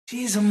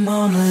She's a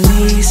Mona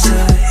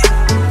Lisa.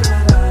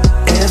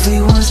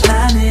 Everyone's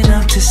lining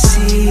up to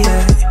see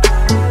her.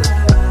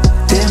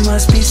 There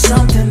must be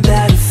something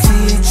about her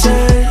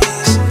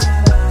features.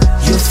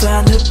 You'll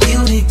find her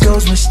beauty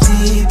goes much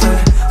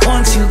deeper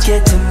once you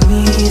get to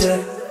meet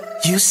her.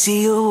 You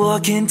see her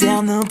walking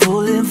down the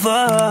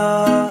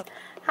boulevard.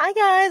 Hi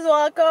guys,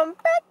 welcome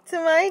back to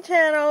my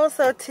channel.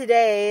 So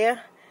today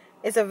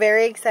is a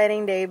very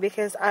exciting day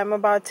because I'm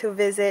about to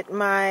visit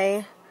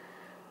my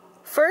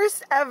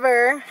first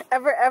ever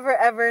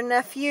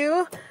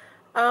nephew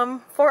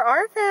for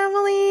our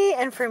family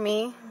and for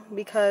me,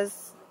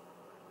 because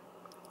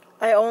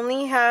I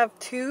only have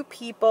 2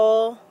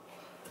 people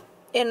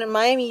in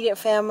my immediate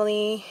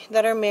family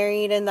that are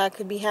married and that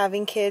could be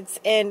having kids,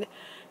 and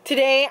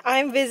today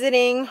I'm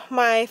visiting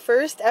my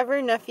first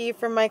ever nephew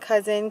from my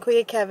cousin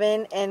Kuya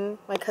Kevin and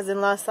my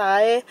cousin-in-law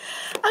Sai.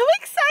 I'm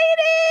excited!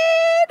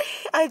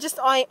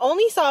 I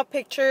only saw a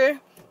picture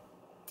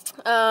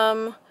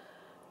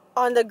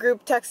on the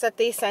group text that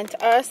they sent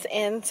us,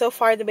 and so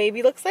far the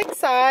baby looks like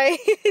Sai.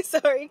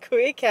 Sorry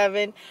Kuya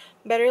Kevin,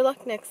 better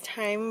luck next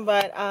time.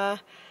 But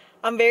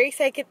I'm very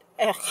excited.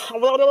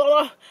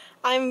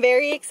 I'm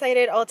very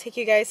excited. I'll take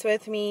you guys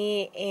with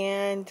me,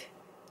 and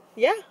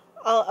yeah,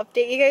 I'll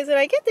update you guys when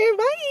I get there.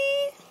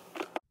 Bye!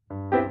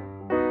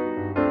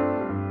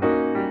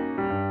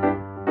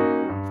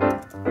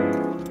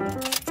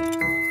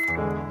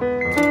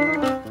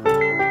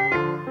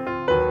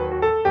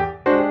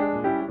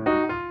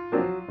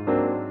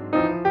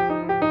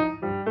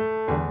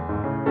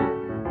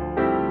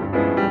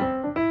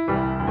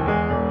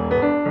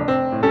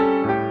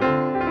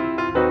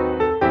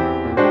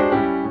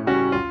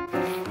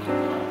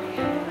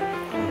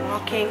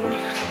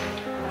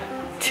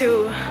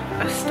 To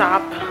a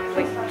stop, I'm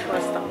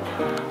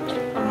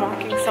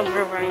walking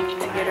somewhere where I need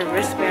to get a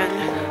wristband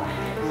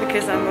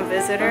because I'm a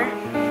visitor,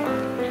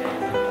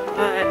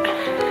 but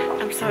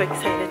I'm so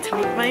excited to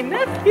meet my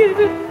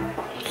nephew.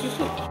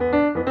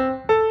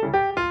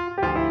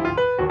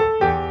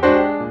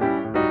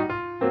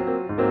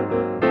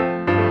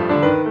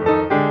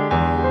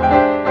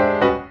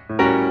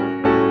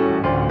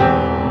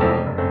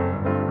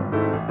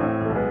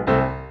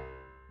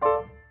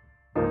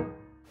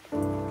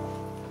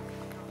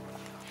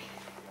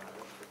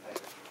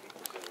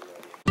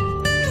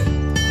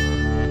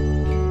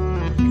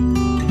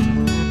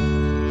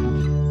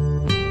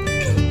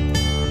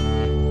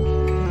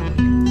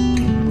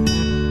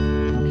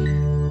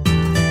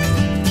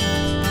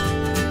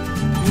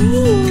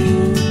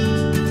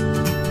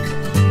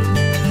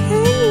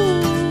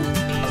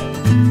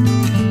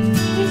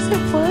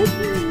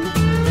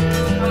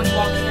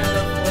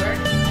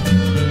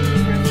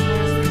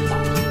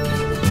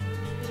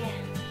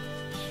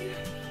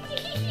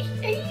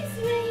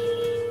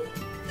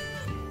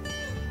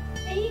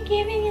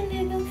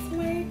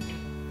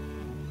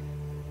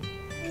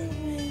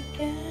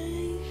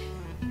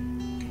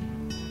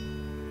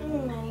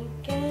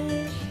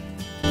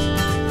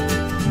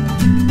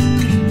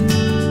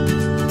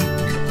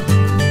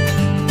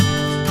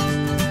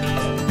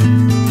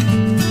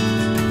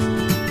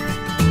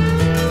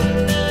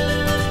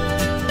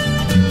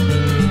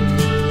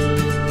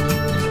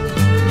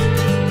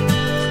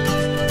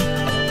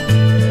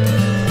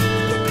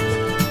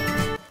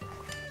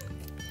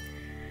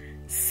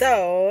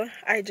 So,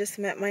 I just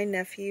met my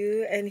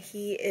nephew, and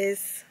he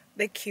is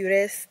the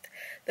cutest,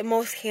 the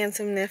most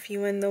handsome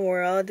nephew in the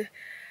world.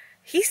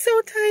 He's so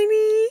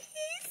tiny.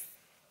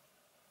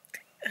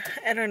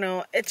 I don't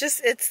know. It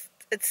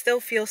still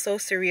feels so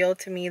surreal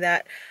to me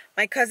that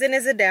my cousin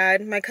is a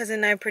dad. My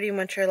cousin and I pretty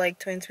much are like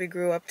twins. We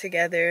grew up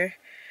together.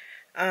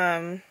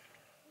 And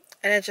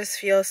it just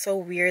feels so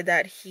weird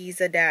that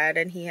he's a dad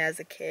and he has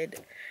a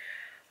kid.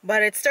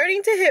 But it's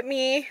starting to hit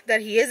me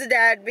that he is a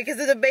dad because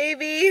of the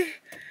baby.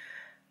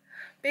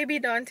 Baby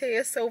Dante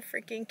is so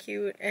freaking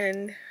cute,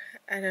 and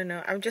I don't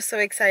know, I'm just so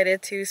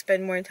excited to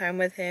spend more time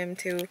with him,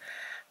 to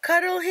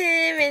cuddle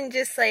him and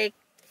just like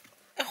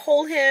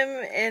hold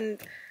him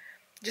and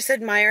just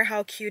admire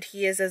how cute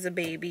he is as a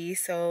baby.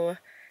 So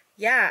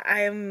yeah, I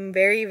am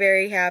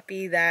very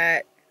happy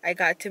that I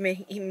got to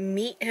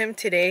meet him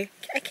today.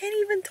 I can't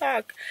even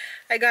talk.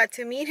 I got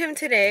to meet him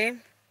today,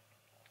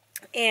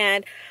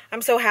 and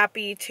I'm so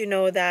happy to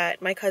know that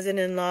my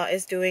cousin-in-law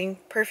is doing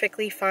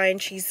perfectly fine.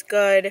 She's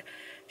good.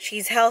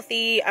 She's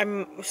healthy.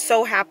 I'm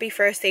so happy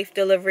for a safe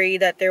delivery,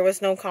 that there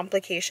was no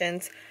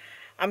complications.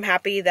 I'm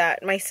happy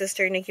that my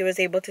sister Nikki was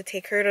able to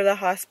take her to the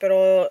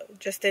hospital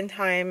just in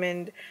time,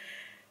 and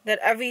that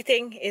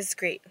everything is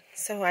great.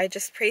 So I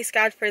just praise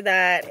God for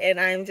that,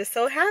 and I'm just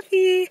so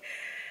happy.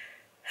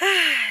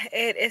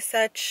 It is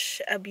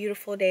such a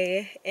beautiful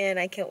day, and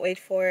I can't wait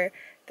for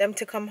them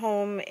to come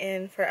home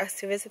and for us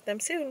to visit them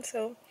soon.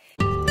 So